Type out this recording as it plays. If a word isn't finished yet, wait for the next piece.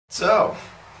So,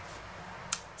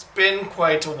 it's been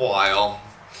quite a while,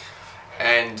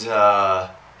 and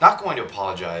not going to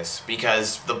apologize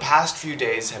because the past few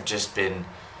days have just been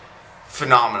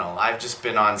phenomenal. I've just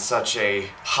been on such a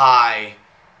high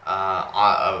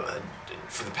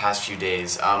for the past few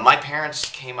days. My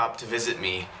parents came up to visit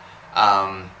me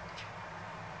on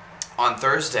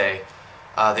Thursday.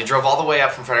 They drove all the way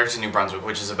up from Fredericton, New Brunswick,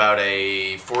 which is about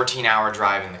a 14-hour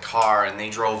drive in the car, and they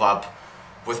drove up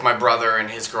with my brother and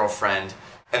his girlfriend.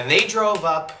 And they drove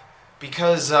up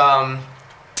because a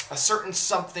certain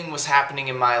something was happening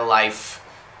in my life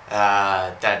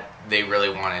that they really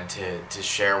wanted to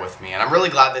share with me. And I'm really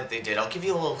glad that they did. I'll give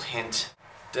you a little hint.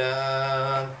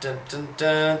 Dun, dun, dun,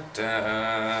 dun,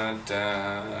 dun,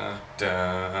 dun,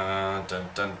 dun, dun,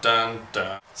 dun, dun,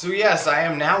 dun. So yes, I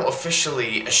am now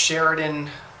officially a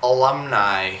Sheridan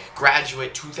alumni,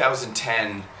 graduate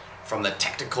 2010 from the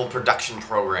technical production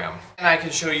program. And I can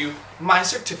show you my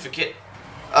certificate,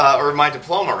 or my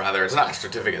diploma rather. It's not a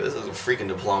certificate, this is a freaking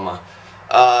diploma.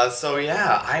 So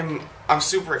yeah, I'm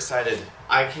super excited.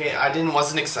 I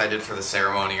wasn't excited for the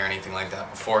ceremony or anything like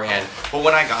that beforehand, but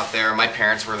when I got there, my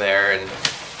parents were there and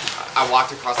I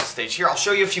walked across the stage. Here, I'll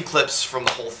show you a few clips from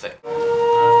the whole thing.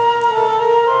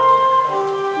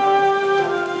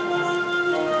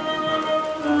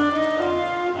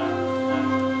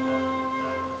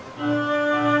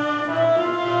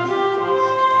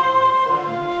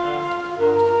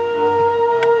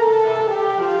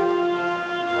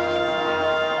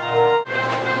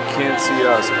 Can't see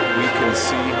us, but we can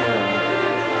see him.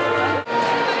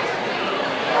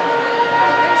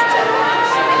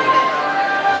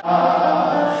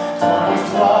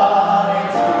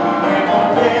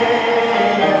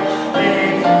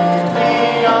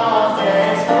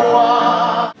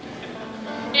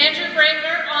 Andrew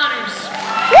Bravener honors.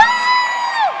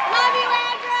 Love you,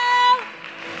 Andrew!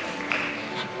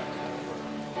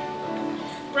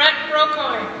 Brett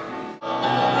Brocoy.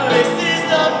 This is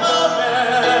the moment.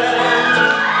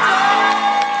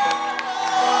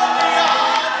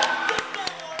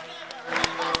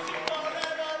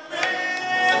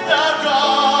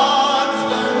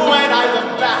 When I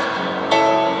look back,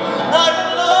 I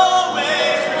will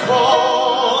always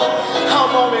recall how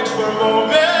moment for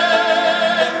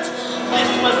moment,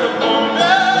 this was the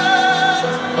moment,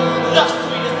 the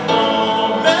sweetest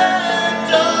moment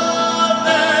of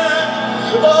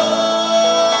them all.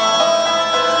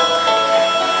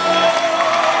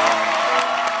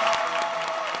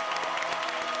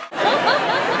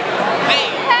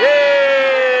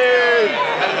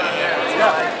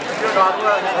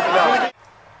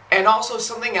 And also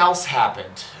something else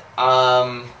happened,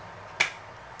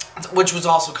 which was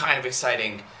also kind of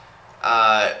exciting,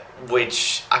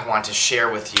 which I want to share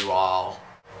with you all.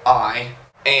 I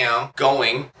am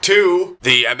going to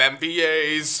the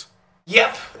MMVAs.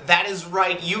 Yep, that is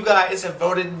right. You guys have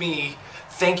voted me.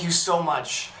 Thank you so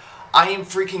much. I am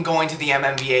freaking going to the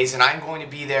MMVAs, and I'm going to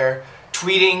be there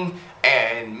tweeting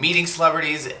and meeting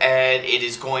celebrities, and it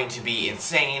is going to be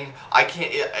insane. I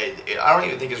don't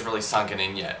even think it's really sunken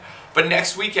in yet. But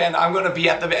next weekend, I'm going to be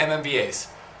at the MMVAs.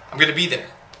 I'm going to be there.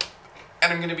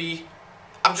 And I'm going to be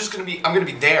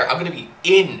there. I'm going to be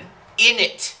in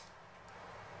it.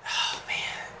 Oh,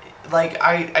 man. Like,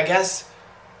 I guess,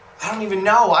 I don't even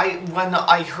know. When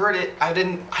I heard it, I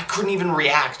couldn't even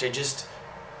react.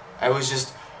 I was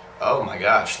just, oh my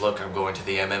gosh, look, I'm going to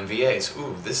the MMVAs.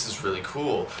 Ooh, this is really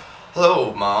cool.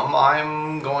 Hello, Mom.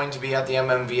 I'm going to be at the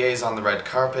MMVAs on the red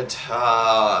carpet.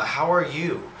 How are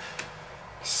you?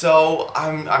 So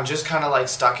I'm just kind of like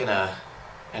stuck in a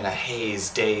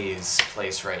daze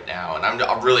place right now, and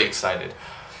I'm really excited,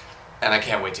 and I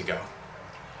can't wait to go.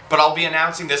 But I'll be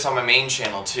announcing this on my main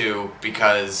channel too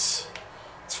because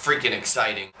it's freaking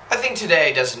exciting. I think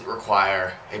today doesn't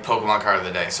require a Pokemon card of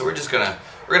the day, so we're gonna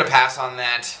pass on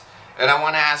that. And I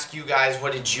want to ask you guys,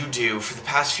 what did you do for the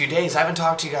past few days? I haven't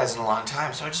talked to you guys in a long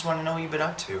time, so I just want to know what you've been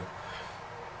up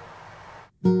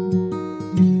to.